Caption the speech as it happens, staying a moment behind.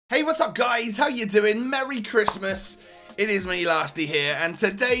Hey, what's up guys? How you doing? Merry Christmas! It is me, Lasty here, and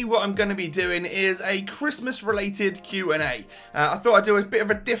today what I'm going to be doing is a Christmas related Q&A. I thought I'd do a bit of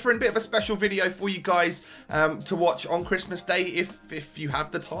a special video for you guys to watch on Christmas Day if you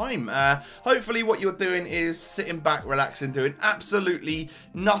have the time. Hopefully what you're doing is sitting back, relaxing, doing absolutely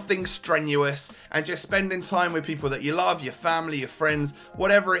nothing strenuous and just spending time with people that you love, your family, your friends,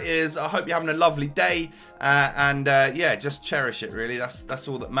 whatever it is. I hope you're having a lovely day yeah, just cherish it really. That's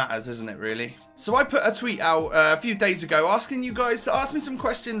all that matters, isn't it really? So I put a tweet out a few days ago asking you guys to ask me some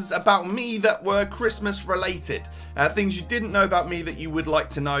questions about me that were Christmas related. Things you didn't know about me that you would like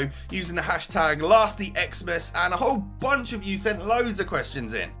to know, using the hashtag LastyXmas, and a whole bunch of you sent loads of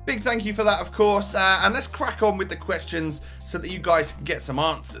questions in. Big thank you for that, of course, and let's crack on with the questions so that you guys can get some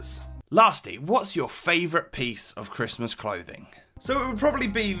answers. Lasty, what's your favourite piece of Christmas clothing? So it would probably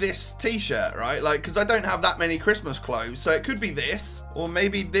be this t-shirt, right? Like, because I don't have that many Christmas clothes, so it could be this, or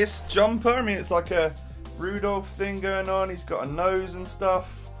maybe this jumper. I mean, it's like a Rudolph thing going on. He's got a nose and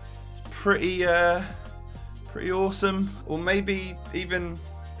stuff. It's pretty awesome. Or maybe even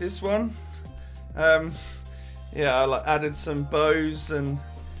this one. Yeah, I like added some bows and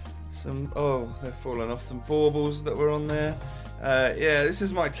some, oh, they're falling off, some baubles that were on there. Yeah, this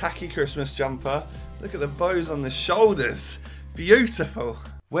is my tacky Christmas jumper. Look at the bows on the shoulders. Beautiful.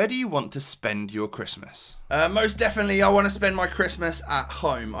 Where do you want to spend your Christmas? Most definitely I want to spend my Christmas at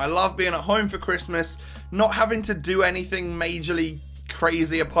home. I love being at home for Christmas, not having to do anything majorly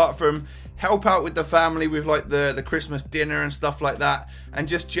crazy apart from help out with the family with like the Christmas dinner and stuff like that, and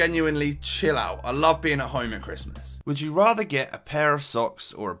just genuinely chill out. I love being at home at Christmas. Would you rather get a pair of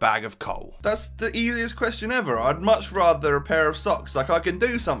socks or a bag of coal? That's the easiest question ever. I'd much rather a pair of socks. Like, I can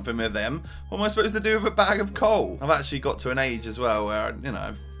do something with them. What am I supposed to do with a bag of coal? I've actually got to an age as well where, you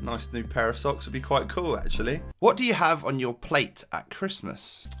know, a nice new pair of socks would be quite cool actually. What do you have on your plate at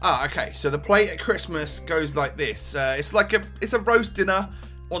Christmas? Okay, so the plate at Christmas goes like this. It's a roast dinner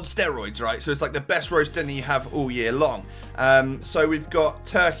on steroids, right? So it's like the best roast dinner you have all year long. So we've got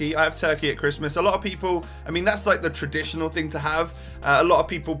turkey. I have turkey at Christmas. A lot of people, I mean, that's like the traditional thing to have. A lot of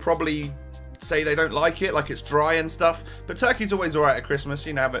people probably say they don't like it, like it's dry and stuff, but turkey's always alright at Christmas.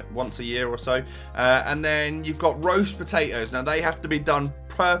 You know, have it once a year or so. And then you've got roast potatoes. Now they have to be done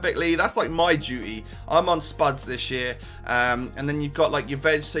perfectly. That's like my duty. I'm on spuds this year. And then you've got like your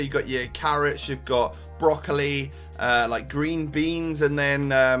veg, so you've got your carrots, you've got broccoli, like green beans, and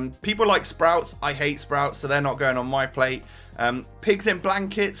then people like sprouts. I hate sprouts, so they're not going on my plate. Pigs in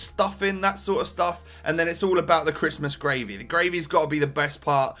blankets, stuffing, that sort of stuff. And then it's all about the Christmas gravy. The gravy's got to be the best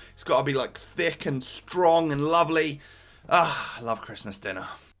part. It's got to be like thick and strong and lovely. Ah, I love Christmas dinner.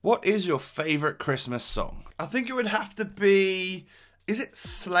 What is your favourite Christmas song? I think it would have to be... Is it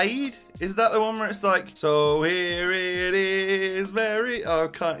Slade? Is that the one where it's like, so here it is, Merry... Oh, I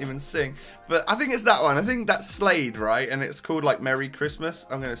can't even sing. But I think it's that one. I think that's Slade, right? And it's called like Merry Christmas.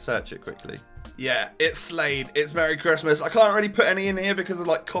 I'm going to search it quickly. Yeah, it's Slade. It's Merry Christmas. I can't really put any in here because of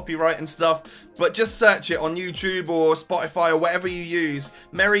like copyright and stuff, but just search it on YouTube or Spotify or whatever you use.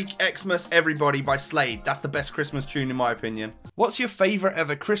 Merry Xmas Everybody by Slade. That's the best Christmas tune in my opinion. What's your favourite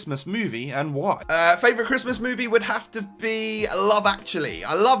ever Christmas movie and why? Favourite Christmas movie would have to be Love Actually.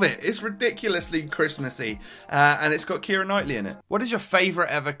 I love it. It's ridiculously Christmassy, and it's got Keira Knightley in it. What is your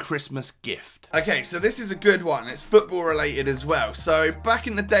favourite ever Christmas gift? Okay, so this is a good one. It's football related as well. So back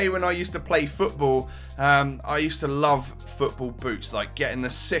in the day when I used to play football, I used to love football boots, like getting the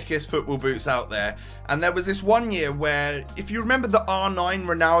sickest football boots out there. And there was this one year where, if you remember the R9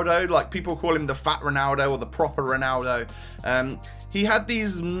 Ronaldo, like people call him the fat Ronaldo or the proper Ronaldo, he had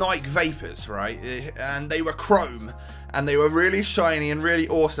these Nike Vapors, right? And they were chrome and they were really shiny and really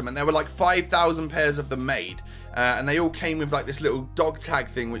awesome, and there were like 5,000 pairs of them made. And they all came with like this little dog tag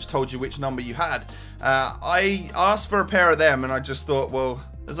thing which told you which number you had. I asked for a pair of them and I just thought, well,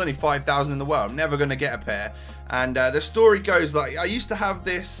 there's only 5,000 in the world. I'm never going to get a pair. And the story goes, like, I used to have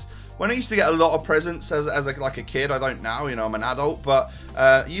this when I used to get a lot of presents as like a kid. I don't now, you know, I'm an adult, but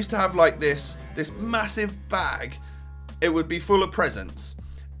I used to have like this massive bag. It would be full of presents,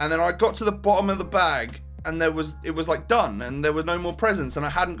 and then I got to the bottom of the bag and it was like done, and there were no more presents, and I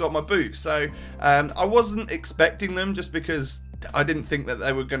hadn't got my boots. So I wasn't expecting them, just because I didn't think that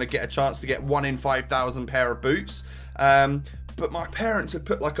they were going to get a chance to get 1 in 5,000 pair of boots. But my parents had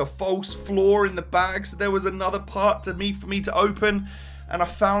put like a false floor in the bag, so there was another part for me to open, and I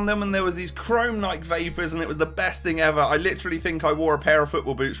found them, and there was these chrome Nike Vapors, and it was the best thing ever. I literally think I wore a pair of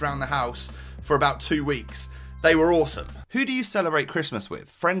football boots around the house for about 2 weeks. They were awesome. Who do you celebrate Christmas with,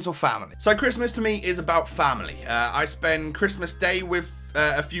 friends or family? So Christmas to me is about family. I spend Christmas Day with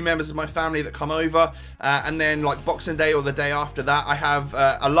a few members of my family that come over, and then like Boxing Day or the day after that, I have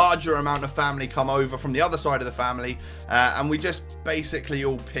a larger amount of family come over from the other side of the family, and we just basically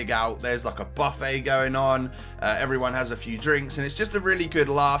all pig out. There's like a buffet going on, everyone has a few drinks, and it's just a really good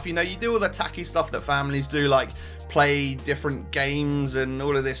laugh. You know, you do all the tacky stuff that families do, like play different games and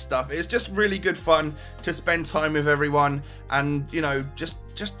all of this stuff. It's just really good fun to spend time with everyone and, you know, just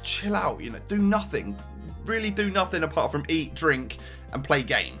chill out, you know, do nothing, really do nothing apart from eat, drink and play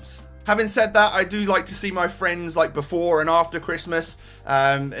games. Having said that, I do like to see my friends like before and after Christmas,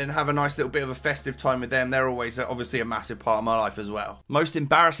 and have a nice little bit of a festive time with them. They're always obviously a massive part of my life as well. Most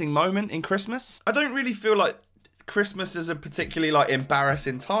embarrassing moment in Christmas? I don't really feel like Christmas is a particularly like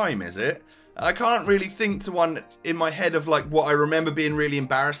embarrassing time, is it? I can't really think to one in my head of like what I remember being really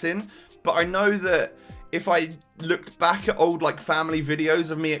embarrassing, but I know that if I looked back at old like family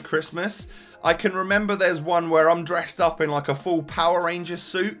videos of me at Christmas, I can remember there's one where I'm dressed up in like a full Power Rangers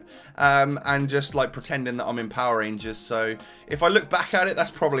suit, and just like pretending that I'm in Power Rangers. So if I look back at it,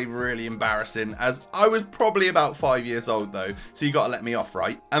 that's probably really embarrassing, as I was probably about 5 years old though, so you gotta let me off,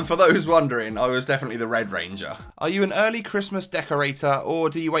 right? And for those wondering, I was definitely the Red Ranger. Are you an early Christmas decorator,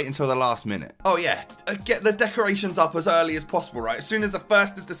 or do you wait until the last minute? Oh yeah, get the decorations up as early as possible, right? As soon as the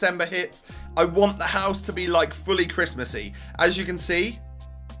 1st of December hits, I want the house to be like fully Christmassy. As you can see,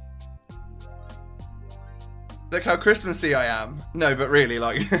 look how Christmassy I am. No, but really,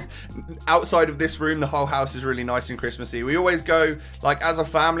 like, outside of this room, the whole house is really nice and Christmassy. We always go, like, as a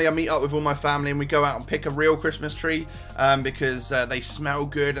family, I meet up with all my family and we go out and pick a real Christmas tree, because they smell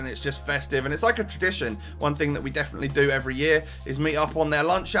good and it's just festive. And it's like a tradition. One thing that we definitely do every year is meet up on their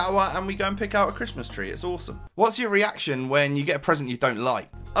lunch hour and we go and pick out a Christmas tree. It's awesome. What's your reaction when you get a present you don't like?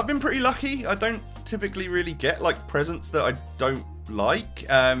 I've been pretty lucky. I don't typically really get, like, presents that I don't like,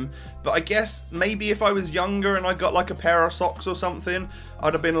 but I guess maybe if I was younger and I got like a pair of socks or something,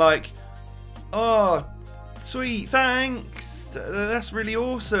 I'd have been like, oh sweet, thanks, that's really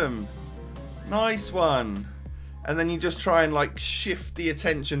awesome, nice one. And then you just try and like shift the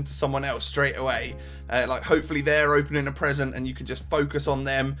attention to someone else straight away, like hopefully they're opening a present and you can just focus on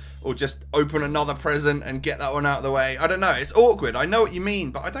them, or just open another present and get that one out of the way. I don't know, it's awkward, I know what you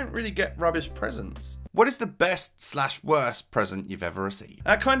mean, but I don't really get rubbish presents. What is the best/worst present you've ever received?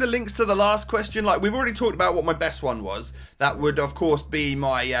 That kind of links to the last question. Like, we've already talked about what my best one was. That would, of course, be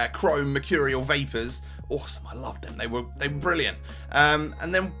my chrome mercurial vapors. Awesome, I loved them. They were brilliant.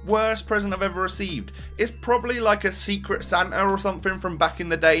 And then worst present I've ever received is probably like a Secret Santa or something from back in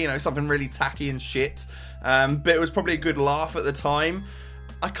the day. You know, something really tacky and shit. But it was probably a good laugh at the time.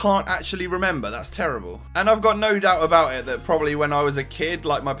 I can't actually remember, that's terrible. And I've got no doubt about it that probably when I was a kid,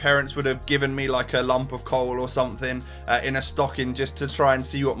 like my parents would have given me like a lump of coal or something in a stocking just to try and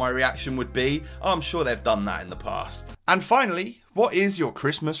see what my reaction would be. I'm sure they've done that in the past. And finally, what is your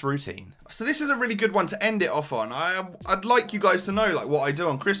Christmas routine? So this is a really good one to end it off on. I'd like you guys to know like what I do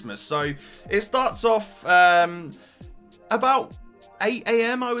on Christmas. So it starts off about 8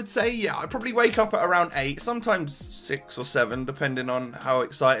 AM, I would say. Yeah, I probably wake up at around 8, sometimes 6 or 7, depending on how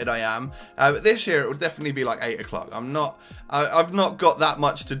excited I am. But this year it will definitely be like 8 o'clock. I've not got that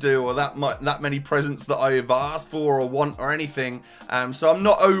much to do, or that many presents that I've asked for or want or anything. So I'm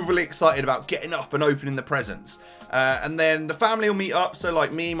not overly excited about getting up and opening the presents. And then the family will meet up, so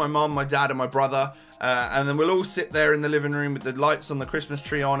like me, my mum, my dad and my brother, and then we'll all sit there in the living room with the lights on the Christmas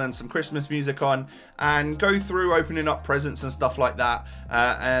tree on and some Christmas music on, and go through opening up presents and stuff like that,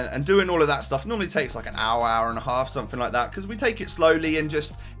 and doing all of that stuff. Normally takes like an hour and a half, something like that, because we take it slowly and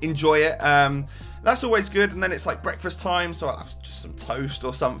just enjoy it. That's always good. And then it's like breakfast time, so I'll have just some toast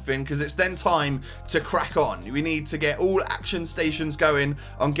or something, because it's then time to crack on. We need to get all action stations going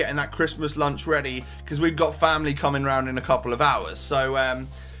on getting that Christmas lunch ready, because we've got family coming round in a couple of hours. So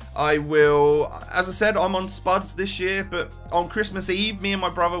I will, as I said, I'm on spuds this year, but on Christmas Eve, me and my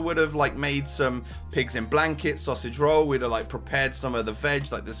brother would have like made some pigs in blankets, sausage roll. We'd have like prepared some of the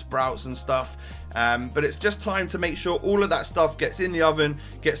veg, like the sprouts and stuff. But it's just time to make sure all of that stuff gets in the oven,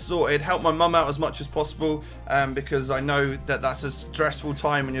 gets sorted, help my mum out as much as possible, because I know that that's a stressful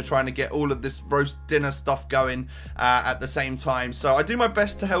time when you're trying to get all of this roast dinner stuff going at the same time. So I do my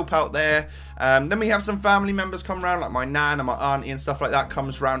best to help out there. Then we have some family members come around, like my nan and my auntie and stuff like that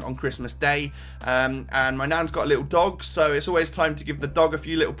comes around on Christmas Day. And my nan's got a little dog, so it's always time to give the dog a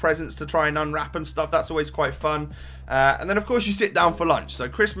few little presents to try and unwrap and stuff. That's always quite fun. And then of course you sit down for lunch. So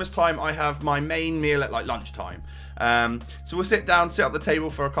Christmas time, I have my main meal at like lunchtime. So we'll sit down, sit at the table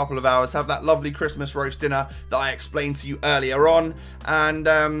for a couple of hours, have that lovely Christmas roast dinner that I explained to you earlier on. And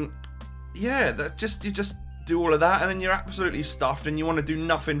yeah, you just do all of that, and then you're absolutely stuffed and you want to do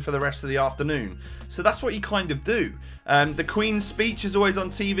nothing for the rest of the afternoon. So that's what you kind of do. The Queen's speech is always on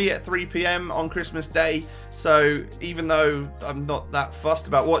TV at 3 PM on Christmas Day, so even though I'm not that fussed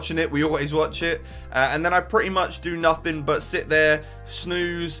about watching it, we always watch it. And then I pretty much do nothing but sit there,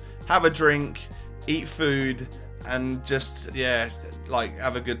 snooze, have a drink, eat food, and just, yeah, like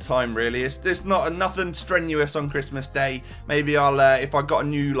have a good time really. It's not nothing strenuous on Christmas Day. Maybe I'll if I got a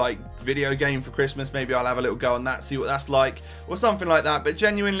new like video game for Christmas, maybe I'll have a little go on that, see what that's like, or something like that. But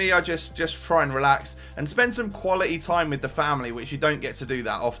genuinely, I just try and relax and spend some quality time with the family, which you don't get to do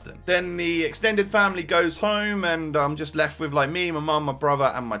that often. Then the extended family goes home, and I'm just left with like me, my mum, my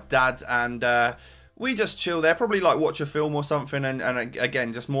brother, and my dad, and we just chill there, probably like watch a film or something, and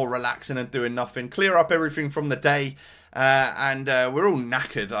again, just more relaxing and doing nothing. Clear up everything from the day, and we're all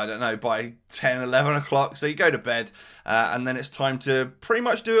knackered, I don't know, by 10, 11 o'clock, so you go to bed, and then it's time to pretty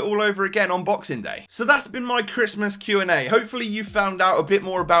much do it all over again on Boxing Day. So that's been my Christmas Q&A. Hopefully you found out a bit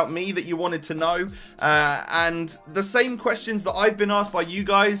more about me that you wanted to know, and the same questions that I've been asked by you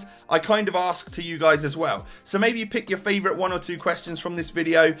guys, I kind of asked to you guys as well. So maybe pick your favourite 1 or 2 questions from this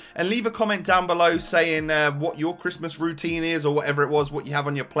video, and leave a comment down below saying what your Christmas routine is, or whatever it was, what you have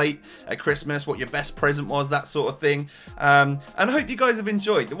on your plate at Christmas, what your best present was, that sort of thing. And I hope you guys have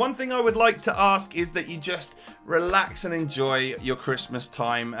enjoyed. The one thing I would like to ask is that you just relax and enjoy your Christmas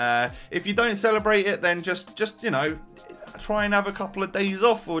time. If you don't celebrate it, then just you know, try and have a couple of days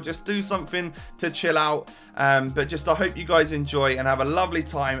off, or just do something to chill out. But just I hope you guys enjoy and have a lovely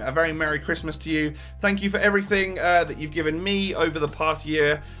time. A very Merry Christmas to you. Thank you for everything that you've given me over the past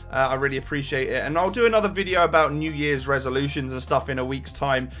year. I really appreciate it, and I'll do another video about New Year's resolutions and stuff in a week's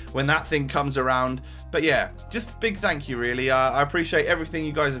time when that thing comes around. But yeah, just a big thank you really. I appreciate everything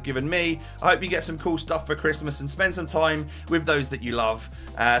you guys have given me. I hope you get some cool stuff for Christmas and spend some time with those that you love.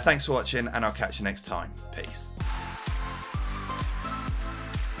 Thanks for watching, and I'll catch you next time. Peace.